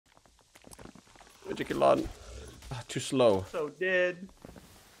Magicilon. Too slow. So dead.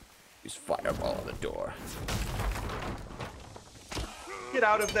 Use fireball on the door. Get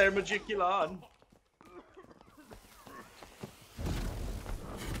out of there, Magicilon.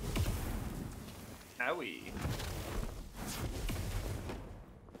 Owie.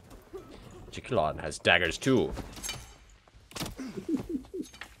 Magicilon has daggers too.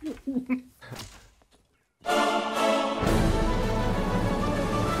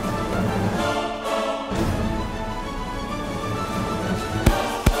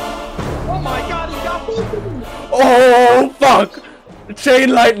 Oh my god, he got both of them! Oh fuck! Chain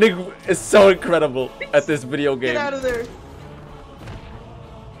lightning is so incredible at this video game. Get out of there!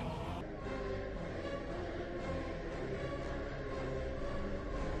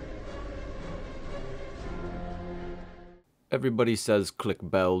 Everybody says click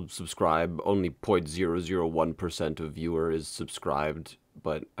bell, subscribe. Only 0.001% of viewer is subscribed,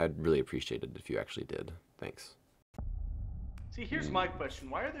 but I'd really appreciate it if you actually did. Thanks. See, here's my question.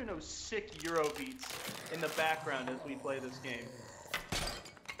 Why are there no sick Euro beats in the background as we play this game?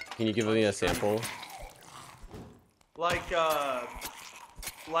 Can you give me a sample? Like the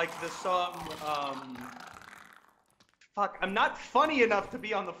song, fuck, I'm not funny enough to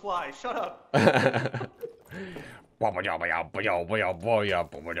be on the fly. Shut up.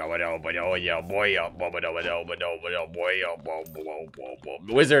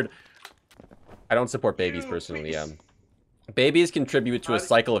 Wizard. I don't support babies personally, yeah. Babies contribute to a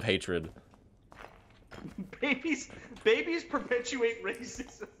cycle of hatred. Babies perpetuate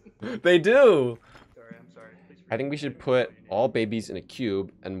racism. They do. Sorry, I'm sorry. I think we should put all babies in a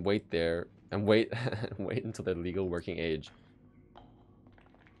cube and wait there and wait until they're legal working age.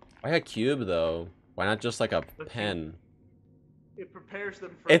 Why a cube though? Why not just like a pen? It prepares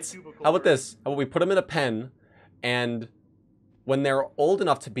them for How about this? How about we put them in a pen, and when they're old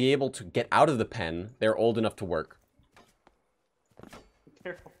enough to be able to get out of the pen, they're old enough to work.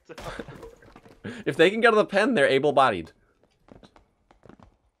 They're old enough to work. If they can get out of the pen, they're able-bodied.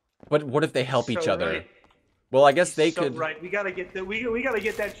 But what if they help each other? Right. Well, I guess they could. Right, we gotta get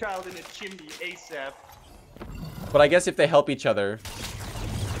that child in a chimney ASAP. But I guess if they help each other,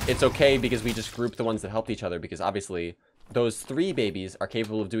 it's okay because we just group the ones that helped each other, because obviously those 3 babies are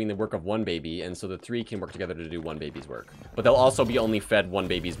capable of doing the work of 1 baby, and so the 3 can work together to do 1 baby's work. But they'll also be only fed 1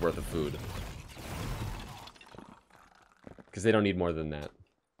 baby's worth of food. Because they don't need more than that.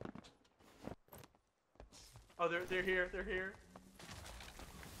 Oh, they're here, they're here.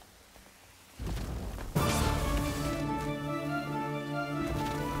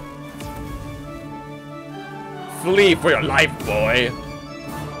 Flee for your life, boy!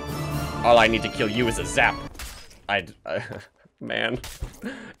 All I need to kill you is a zap. Man.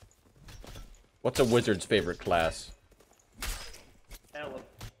 What's a wizard's favorite class? Ella.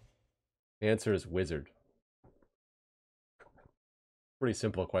 The answer is wizard. Pretty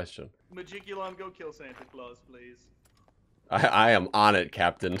simple question. Magicilon, go kill Santa Claus, please. I am on it,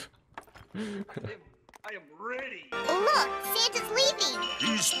 Captain. I am ready. Look, Santa's leaving.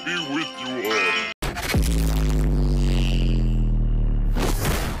 Peace be with you